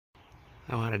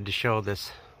I wanted to show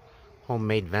this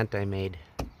homemade vent I made.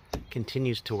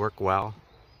 Continues to work well.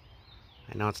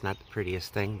 I know it's not the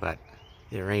prettiest thing, but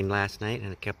it rained last night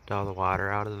and it kept all the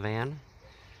water out of the van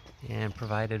and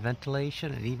provided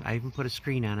ventilation. I even put a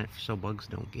screen on it so bugs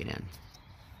don't get in.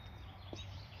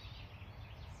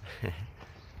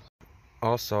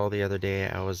 Also, the other day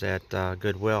I was at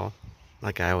Goodwill,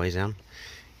 like I always am,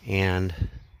 and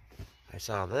I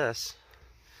saw this,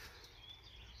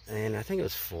 and I think it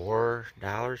was $4 or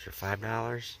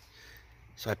 $5.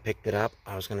 So I picked it up.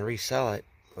 I was going to resell it,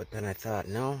 but then I thought,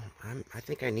 no, I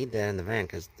think I need that in the van,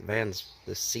 because the van's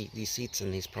these seats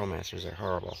in these ProMasters are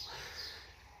horrible.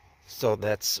 So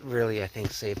that's really, I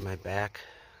think, saved my back.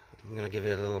 I'm going to give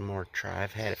it a little more try.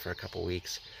 I've had it for a couple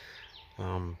weeks.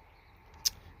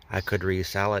 I could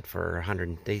resell it for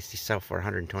they sell for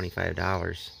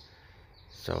 $125.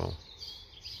 So,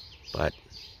 but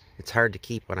it's hard to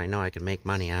keep when I know I can make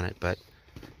money on it, but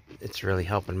it's really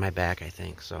helping my back, I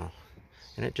think. So,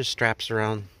 and it just straps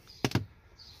around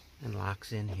and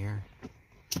locks in here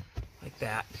like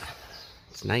that.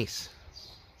 It's nice.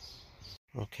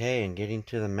 Okay, and getting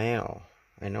to the mail.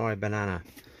 I know I've been on a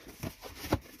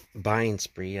buying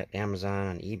spree at Amazon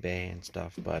and eBay and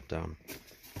stuff, but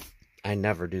I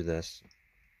never do this.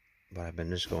 But I've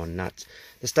been just going nuts.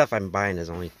 The stuff I'm buying is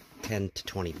only 10 to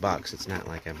 20 bucks. It's not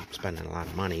like I'm spending a lot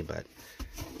of money, but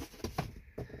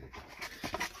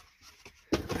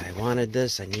I wanted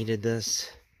this. I needed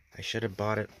this. I should have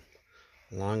bought it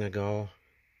long ago.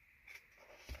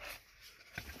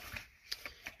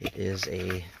 It is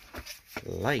a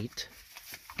light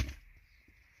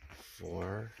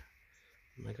for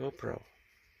my GoPro.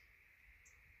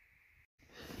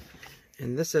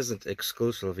 And this isn't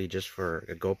exclusively just for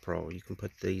a GoPro. You can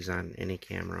put these on any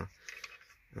camera,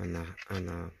 on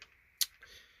the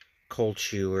cold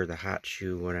shoe or the hot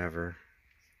shoe, whatever.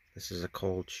 This is a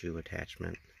cold shoe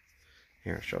attachment.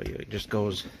 Here, I'll show you. It just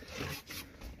goes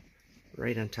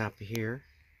right on top of here.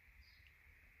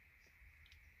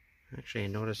 Actually, I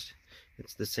noticed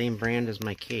it's the same brand as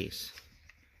my case.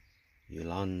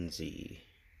 Ulanzi.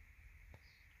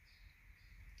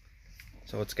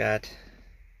 So it's got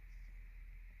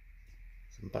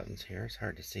some buttons here. It's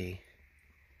hard to see.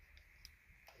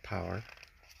 Power.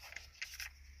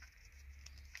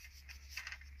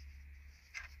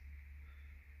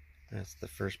 That's the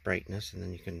first brightness, and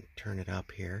then you can turn it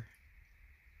up here.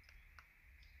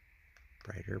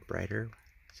 Brighter, brighter.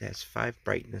 It has 5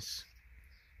 brightness.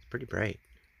 It's pretty bright.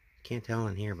 Can't tell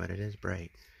in here, but it is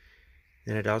bright.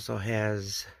 Then it also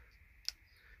has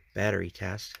battery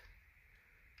test.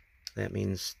 That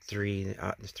means 3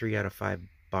 out of 5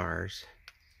 bars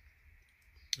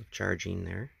of charging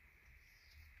there.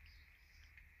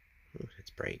 Ooh,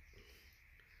 it's bright.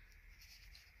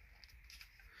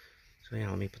 So yeah,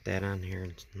 let me put that on here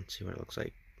and let's see what it looks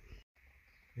like.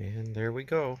 And there we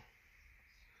go.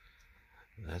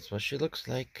 That's what she looks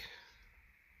like.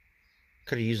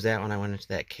 Could have used that when I went into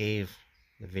that cave,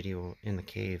 the video in the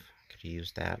cave. Could have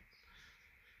used that.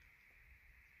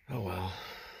 Oh well.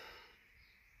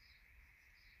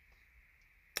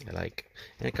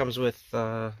 And it comes with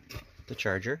the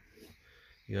charger,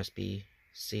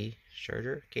 USB-C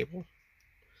charger cable,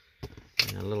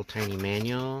 and a little tiny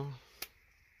manual.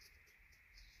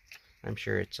 I'm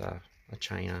sure it's a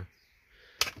China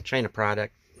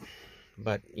product,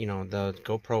 but you know, the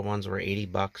GoPro ones were 80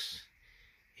 bucks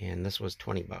and this was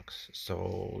 20 bucks.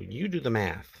 So you do the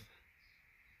math.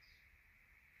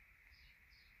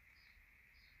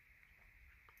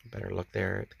 Better look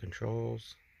there at the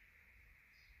controls.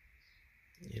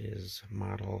 It is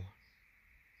model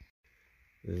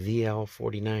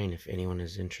VL49 if anyone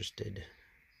is interested,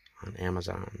 on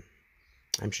Amazon.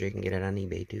 I'm sure you can get it on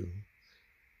eBay too.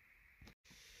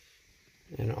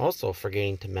 And also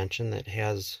forgetting to mention that it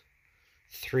has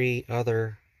 3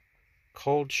 other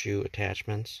cold shoe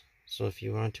attachments. So if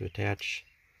you want to attach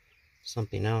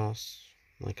something else,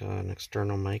 like an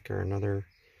external mic or another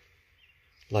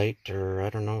light, or I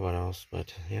don't know what else,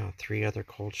 but yeah, 3 other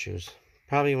cold shoes.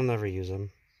 Probably will never use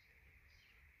them,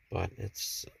 but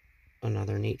it's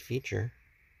another neat feature.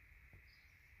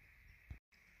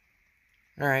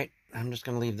 Alright, I'm just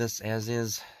going to leave this as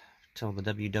is till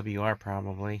the WWR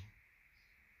probably,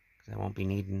 because I won't be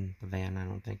needing the van, I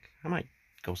don't think. I might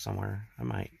go somewhere. I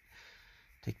might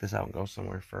take this out and go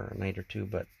somewhere for a night or two,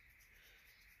 but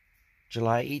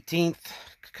July 18th,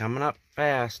 coming up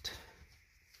fast.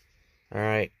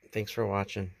 Alright, thanks for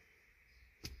watching.